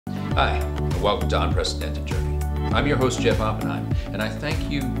Hi, and welcome to Unprecedented Journey. I'm your host, Jeff Oppenheim, and I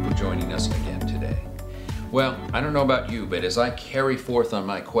thank you for joining us again today. Well, I don't know about you, but as I carry forth on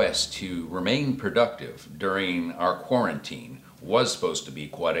my quest to remain productive during our quarantine, was supposed to be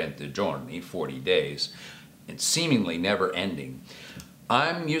 40 giorni, 40 days, and seemingly never ending,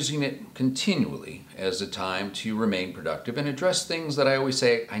 I'm using it continually as a time to remain productive and address things that I always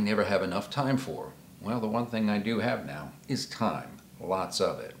say I never have enough time for. Well, the one thing I do have now is time, lots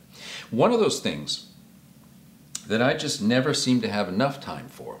of it. One of those things that I just never seem to have enough time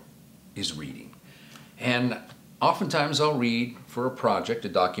for is reading. And oftentimes I'll read for a project, a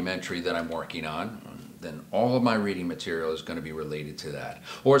documentary that I'm working on, then all of my reading material is going to be related to that.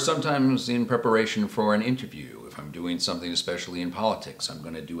 Or sometimes in preparation for an interview, if I'm doing something especially in politics, I'm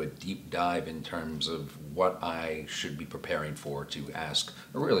going to do a deep dive in terms of what I should be preparing for to ask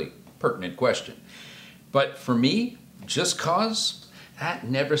a really pertinent question. But for me, just cause, that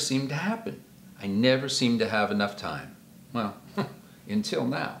never seemed to happen. I never seemed to have enough time. Well, until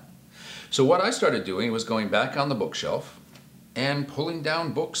now. So what I started doing was going back on the bookshelf and pulling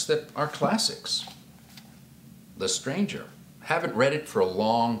down books that are classics. The Stranger. Haven't read it for a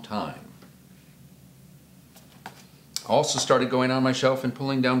long time. Also started going on my shelf and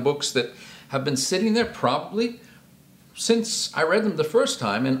pulling down books that have been sitting there probably since I read them the first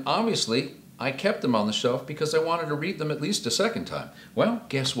time, and obviously I kept them on the shelf because I wanted to read them at least a second time. Well,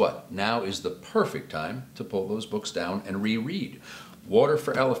 guess what? Now is the perfect time to pull those books down and reread. Water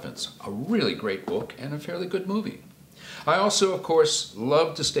for Elephants, a really great book and a fairly good movie. I also, of course,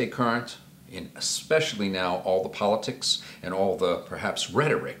 love to stay current in especially now all the politics and all the perhaps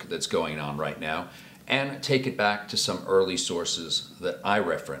rhetoric that's going on right now, and take it back to some early sources that I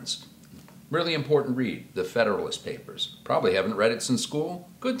referenced. Really important read, the Federalist Papers. Probably haven't read it since school.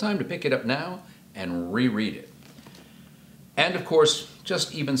 Good time to pick it up now and reread it. And of course,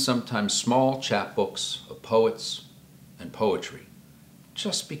 just even sometimes small chapbooks of poets and poetry.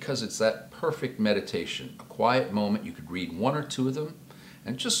 Just because it's that perfect meditation, a quiet moment, you could read one or two of them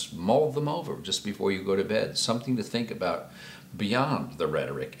and just mull them over just before you go to bed. Something to think about beyond the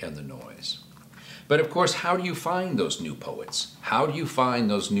rhetoric and the noise. But of course, how do you find those new poets? How do you find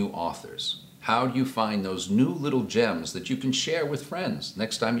those new authors? How do you find those new little gems that you can share with friends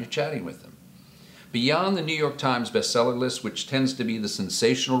next time you're chatting with them? Beyond the New York Times bestseller list, which tends to be the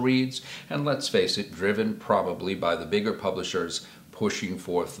sensational reads, and let's face it, driven probably by the bigger publishers pushing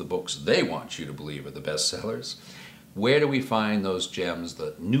forth the books they want you to believe are the bestsellers, where do we find those gems,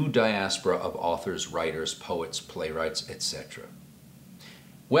 the new diaspora of authors, writers, poets, playwrights, etc.?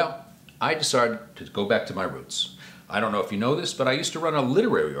 Well, I decided to go back to my roots. I don't know if you know this, but I used to run a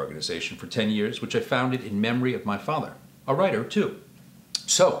literary organization for 10 years, which I founded in memory of my father, a writer too.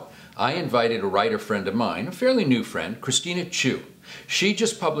 So I invited a writer friend of mine, a fairly new friend, Christina Chu. She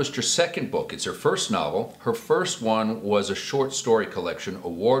just published her second book. It's her first novel. Her first one was a short story collection,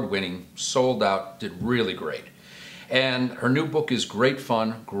 award-winning, sold out, did really great. And her new book is great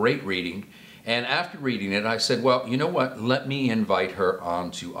fun, great reading. And after reading it, I said, well, you know what? Let me invite her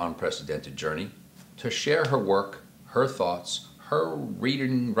onto Unprecedented Journey to share her work, her thoughts, her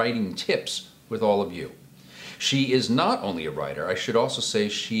reading, writing tips with all of you. She is not only a writer, I should also say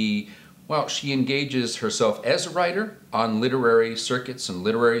she engages herself as a writer on literary circuits and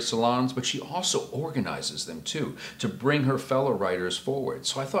literary salons, but she also organizes them too, to bring her fellow writers forward.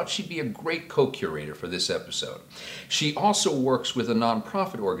 So I thought she'd be a great co-curator for this episode. She also works with a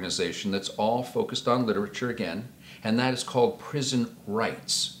nonprofit organization that's all focused on literature again, and that is called Prison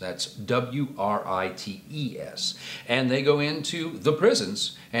Writes. That's W-R-I-T-E-S. And they go into the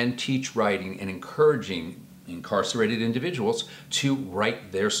prisons and teach writing and encouraging incarcerated individuals to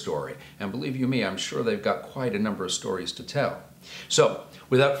write their story. And believe you me, I'm sure they've got quite a number of stories to tell. So,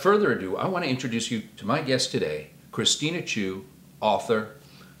 without further ado, I want to introduce you to my guest today, Christina Chu, author,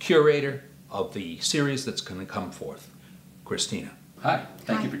 curator of the series that's going to come forth. Christina. Hi,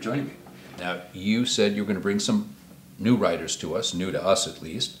 thank you for joining me. Now, you said you were going to bring some new writers to us, new to us at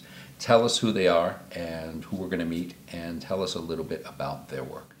least. Tell us who they are and who we're going to meet, and tell us a little bit about their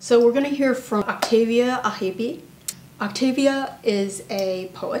work. So we're going to hear from Octavia Ahebi. Octavia is a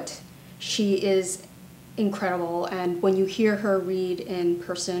poet. She is incredible, and when you hear her read in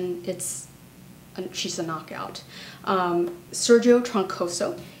person, she's a knockout. Sergio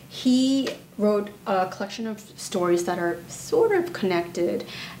Troncoso, he wrote a collection of stories that are sort of connected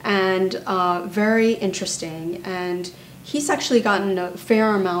and very interesting, and he's actually gotten a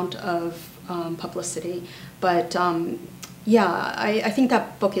fair amount of publicity, but yeah, I think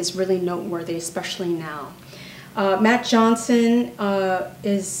that book is really noteworthy, especially now. Matt Johnson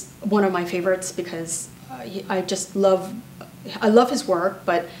is one of my favorites because I just love I love his work,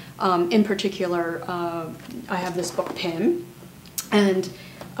 but in particular, I have this book, Pim, and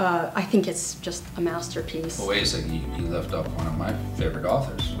I think it's just a masterpiece. Well, wait a second, you left off one of my favorite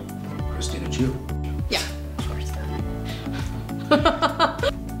authors, Christina Chu. Yeah, of course.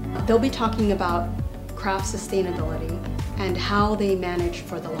 They'll be talking about craft sustainability and how they manage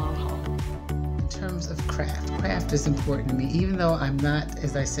for the long haul. In terms of craft is important to me. Even though I'm not,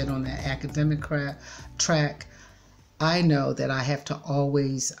 as I said, on the academic track, I know that I have to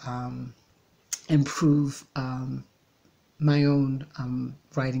always improve my own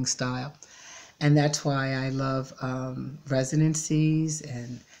writing style. And that's why I love residencies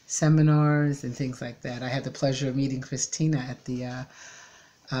and seminars and things like that. I had the pleasure of meeting Christina at the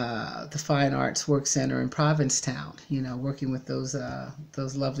Fine Arts Work Center in Provincetown, you know, working with those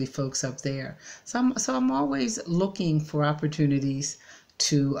lovely folks up there. So I'm always looking for opportunities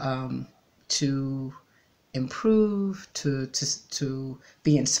to improve, to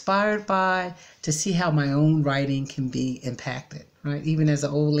be inspired by, to see how my own writing can be impacted, right? Even as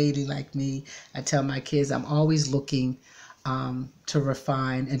an old lady like me, I tell my kids I'm always looking to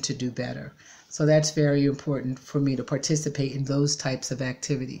refine and to do better. So that's very important for me to participate in those types of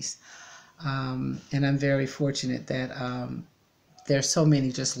activities. And I'm very fortunate that there's so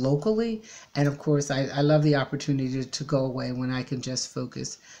many just locally. And of course, I love the opportunity to go away when I can just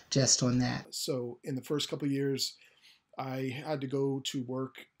focus just on that. So in the first couple of years, I had to go to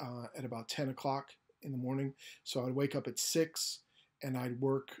work at about 10 o'clock in the morning. So I'd wake up at 6 and I'd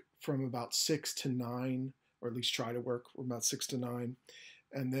work from about 6 to 9, or at least try to work from about 6 to 9.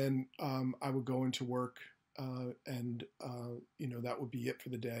 And then I would go into work and you know, that would be it for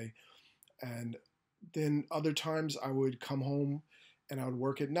the day. And then other times I would come home and I would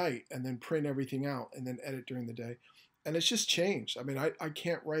work at night and then print everything out and then edit during the day. And it's just changed. I mean, I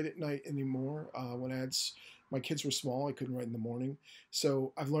can't write at night anymore. When my kids were small, I couldn't write in the morning.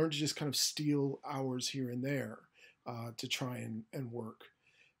 So I've learned to just kind of steal hours here and there to try and work.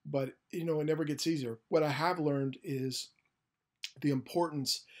 But, you know, it never gets easier. What I have learned is the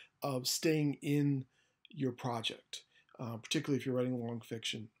importance of staying in your project, particularly if you're writing long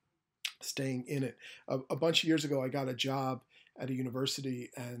fiction, staying in it. A bunch of years ago, I got a job at a university,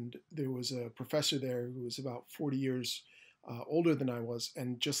 and there was a professor there who was about 40 years older than I was,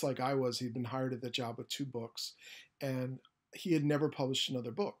 and just like I was, he'd been hired at that job with 2 books, and he had never published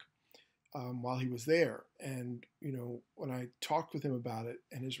another book while he was there. And, you know, when I talked with him about it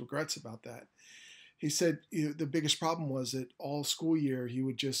and his regrets about that, he said, you know, the biggest problem was that all school year he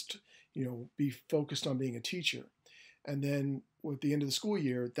would just, you know, be focused on being a teacher. And then at the end of the school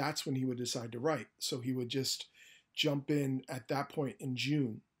year, that's when he would decide to write. So he would just jump in at that point in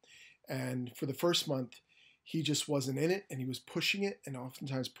June. And for the first month, he just wasn't in it, and he was pushing it, and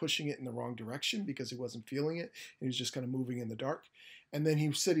oftentimes pushing it in the wrong direction because he wasn't feeling it. And he was just kind of moving in the dark. And then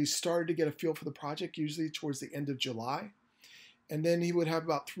he said he started to get a feel for the project usually towards the end of July. And then he would have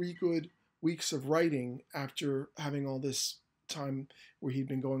about 3 good weeks of writing after having all this time where he'd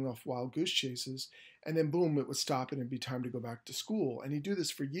been going off wild goose chases. And then boom, it would stop and it'd be time to go back to school. And he'd do this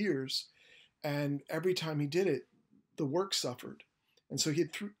for years. And every time he did it, the work suffered. And so he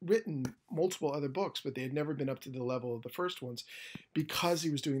had written multiple other books, but they had never been up to the level of the first ones because he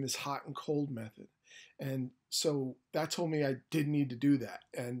was doing this hot and cold method. And so that told me I didn't need to do that.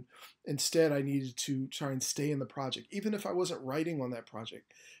 And instead, I needed to try and stay in the project. Even if I wasn't writing on that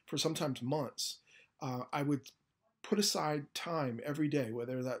project for sometimes months, I would put aside time every day,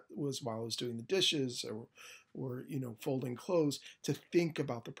 whether that was while I was doing the dishes or you know, folding clothes, to think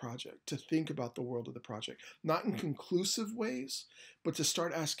about the project, to think about the world of the project. Not in conclusive ways, but to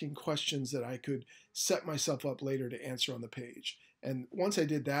start asking questions that I could set myself up later to answer on the page. And once I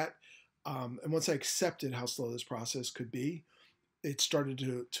did that, and once I accepted how slow this process could be, it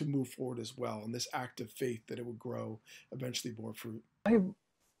started to move forward as well. And this act of faith that it would grow eventually bore fruit. I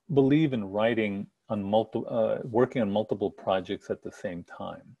believe in writing on working on multiple projects at the same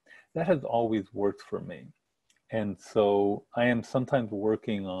time. That has always worked for me. And so I am sometimes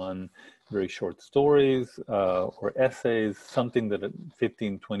working on very short stories or essays, something that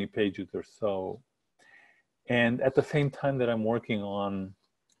 15, 20 pages or so. And at the same time that I'm working on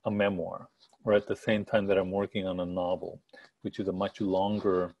a memoir, or at the same time that I'm working on a novel, which is a much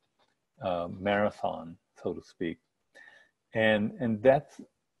longer marathon, so to speak. And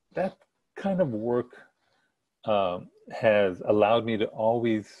that kind of work has allowed me to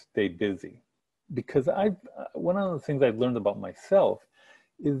always stay busy. Because one of the things I've learned about myself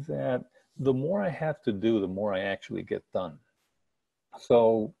is that the more I have to do, the more I actually get done.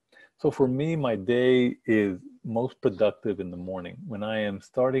 So for me, my day is most productive in the morning when I am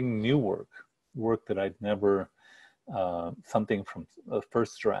starting new work that I'd never something from a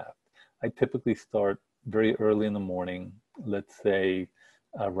first draft, I typically start very early in the morning, let's say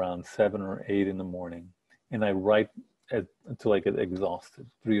around 7 or 8 in the morning, and I write until I get exhausted,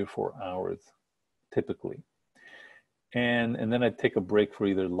 3 or 4 hours typically. And then I take a break for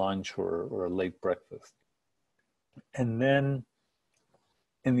either lunch or a late breakfast. And then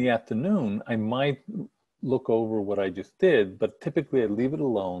in the afternoon, I might look over what I just did, but typically I leave it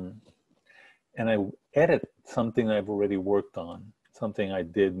alone and I edit something I've already worked on, something I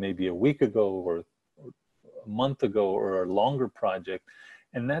did maybe a week ago or a month ago or a longer project.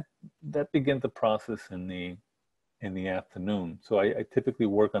 And that begins the process in the afternoon. So I typically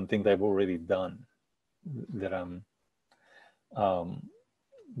work on things I've already done that I'm,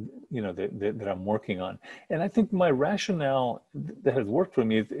 that I'm working on. And I think my rationale that has worked for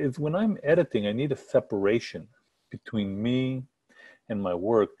me is when I'm editing, I need a separation between me and my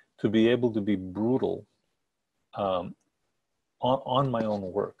work to be able to be brutal on my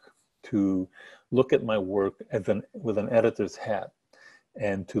own work, to look at my work with an editor's hat,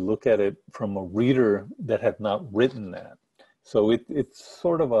 and to look at it from a reader that had not written that. So it's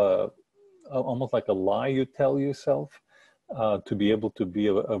sort of almost like a lie you tell yourself to be able to be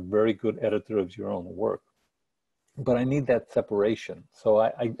a very good editor of your own work. But I need that separation. So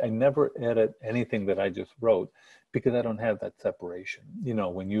I never edit anything that I just wrote because I don't have that separation. You know,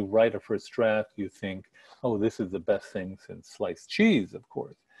 when you write a first draft, you think, oh, this is the best thing since sliced cheese, of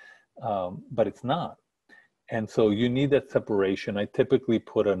course. But it's not. And so you need that separation. I typically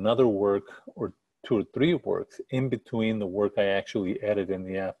put another work or 2 or 3 works in between the work I actually edit in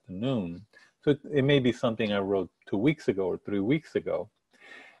the afternoon. So it may be something I wrote 2 weeks ago or 3 weeks ago.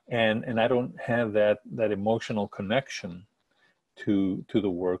 And I don't have that emotional connection to the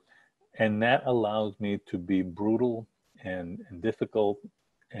work. And that allows me to be brutal and difficult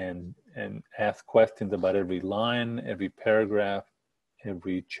and ask questions about every line, every paragraph,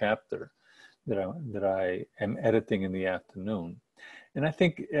 every chapter that I am editing in the afternoon. And I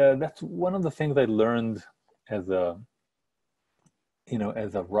think that's one of the things I learned as a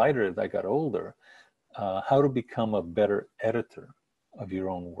writer as I got older, how to become a better editor of your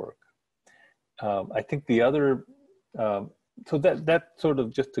own work. I think the other, so that sort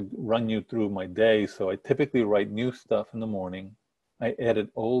of just to run you through my day. So I typically write new stuff in the morning. I edit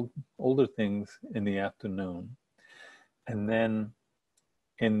older things in the afternoon. And then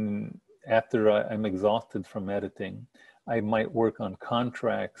after I'm exhausted from editing, I might work on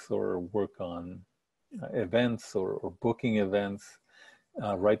contracts or work on events or booking events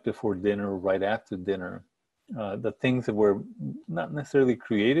right before dinner, right after dinner. The things that were not necessarily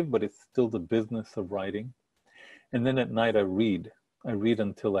creative, but it's still the business of writing. And then at night I read. I read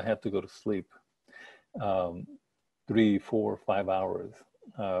until I have to go to sleep. 3, 4, 5 hours.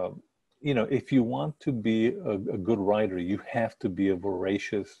 If you want to be a good writer, you have to be a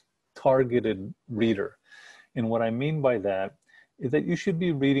voracious, targeted reader. And what I mean by that is that you should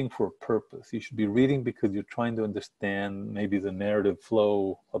be reading for a purpose. You should be reading because you're trying to understand maybe the narrative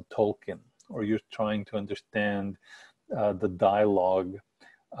flow of Tolkien, or you're trying to understand the dialogue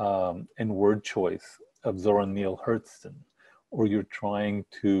and word choice of Zora Neale Hurston, or you're trying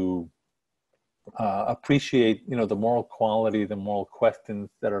to appreciate, the moral quality, the moral questions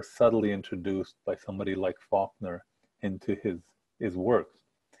that are subtly introduced by somebody like Faulkner into his work.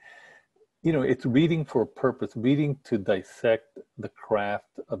 It's reading for a purpose, reading to dissect the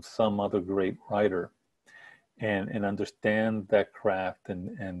craft of some other great writer and understand that craft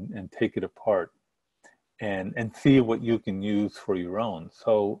and take it apart and see what you can use for your own.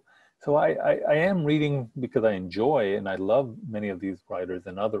 So I am reading because I enjoy and I love many of these writers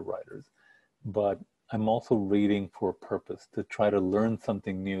and other writers, but I'm also reading for a purpose to try to learn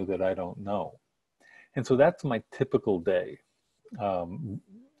something new that I don't know. And so that's my typical day.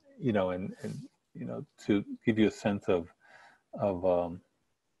 To give you a sense of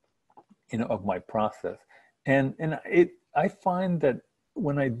my process. And I find that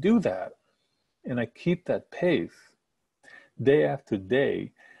when I do that and I keep that pace day after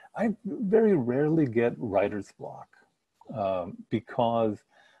day, I very rarely get writer's block because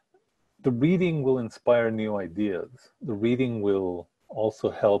the reading will inspire new ideas. The reading will also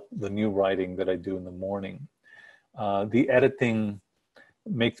help the new writing that I do in the morning. The editing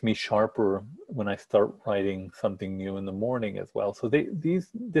makes me sharper when I start writing something new in the morning as well. So these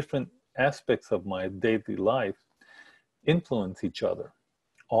different aspects of my daily life influence each other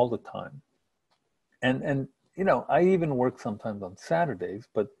all the time. And I even work sometimes on Saturdays,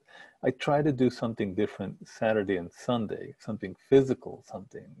 but I try to do something different Saturday and Sunday, something physical,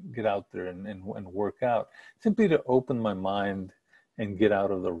 get out there and work out, simply to open my mind and get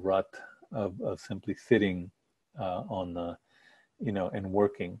out of the rut of simply sitting on the, and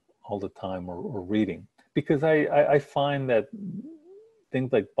working all the time or reading. Because I find that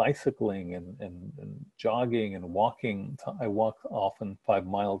things like bicycling and jogging and walking, I walk often 5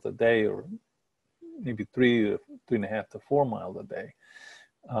 miles a day, or maybe 3.5 to 4 miles a day,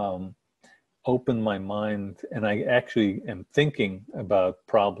 open my mind, and I actually am thinking about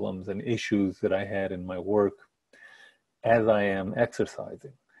problems and issues that I had in my work as I am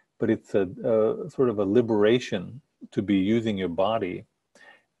exercising. But it's a sort of a liberation to be using your body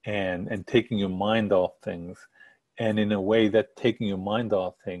and taking your mind off things. And in a way that taking your mind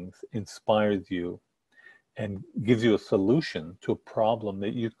off things inspires you and gives you a solution to a problem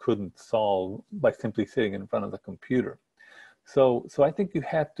that you couldn't solve by simply sitting in front of the computer. So I think you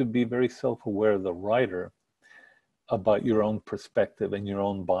have to be very self-aware as a writer about your own perspective and your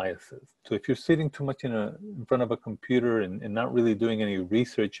own biases. So if you're sitting too much in front of a computer and not really doing any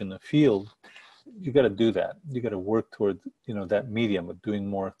research in the field, you got to do that. You got to work towards, that medium of doing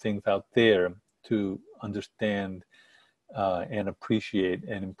more things out there to understand and appreciate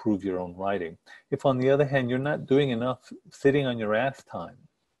and improve your own writing. If on the other hand, you're not doing enough sitting on your ass time,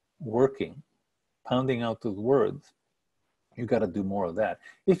 working, pounding out those words, you got to do more of that.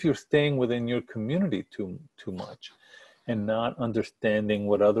 If you're staying within your community too much and not understanding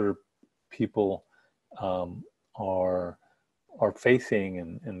what other people are facing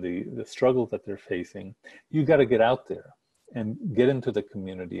and the struggles that they're facing, you got to get out there and get into the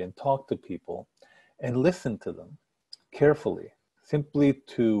community and talk to people and listen to them carefully, simply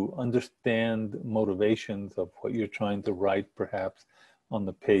to understand motivations of what you're trying to write, perhaps on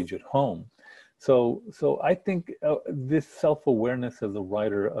the page at home. So I think this self-awareness as a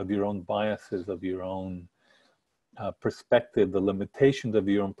writer of your own biases, of your own perspective, the limitations of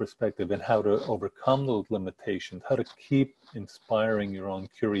your own perspective, and how to overcome those limitations, how to keep inspiring your own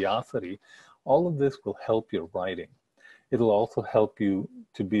curiosity, all of this will help your writing. It'll also help you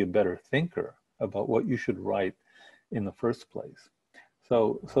to be a better thinker about what you should write in the first place.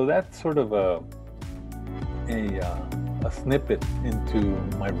 So that's sort of a snippet into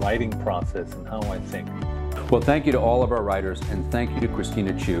my writing process and how I think. Well, thank you to all of our writers, and thank you to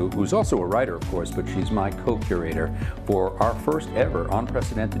Christina Chu, who's also a writer, of course, but she's my co-curator for our first ever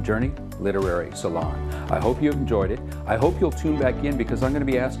Unprecedented Journey Literary Salon. I hope you enjoyed it. I hope you'll tune back in, because I'm going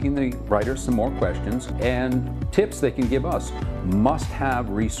to be asking the writers some more questions and tips they can give us, must-have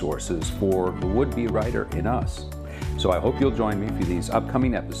resources for the would-be writer in us. So I hope you'll join me for these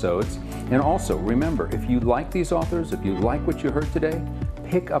upcoming episodes. And also, remember, if you like these authors, if you like what you heard today,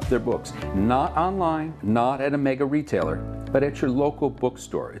 pick up their books. Not online, not at a mega retailer, but at your local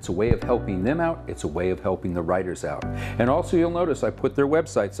bookstore. It's a way of helping them out. It's a way of helping the writers out. And also, you'll notice I put their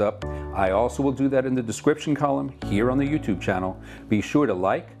websites up. I also will do that in the description column here on the YouTube channel. Be sure to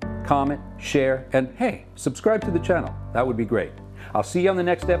like, comment, share, and hey, subscribe to the channel. That would be great. I'll see you on the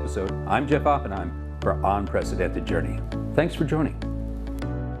next episode. I'm Jeff Oppenheim for Unprecedented Journey. Thanks for joining.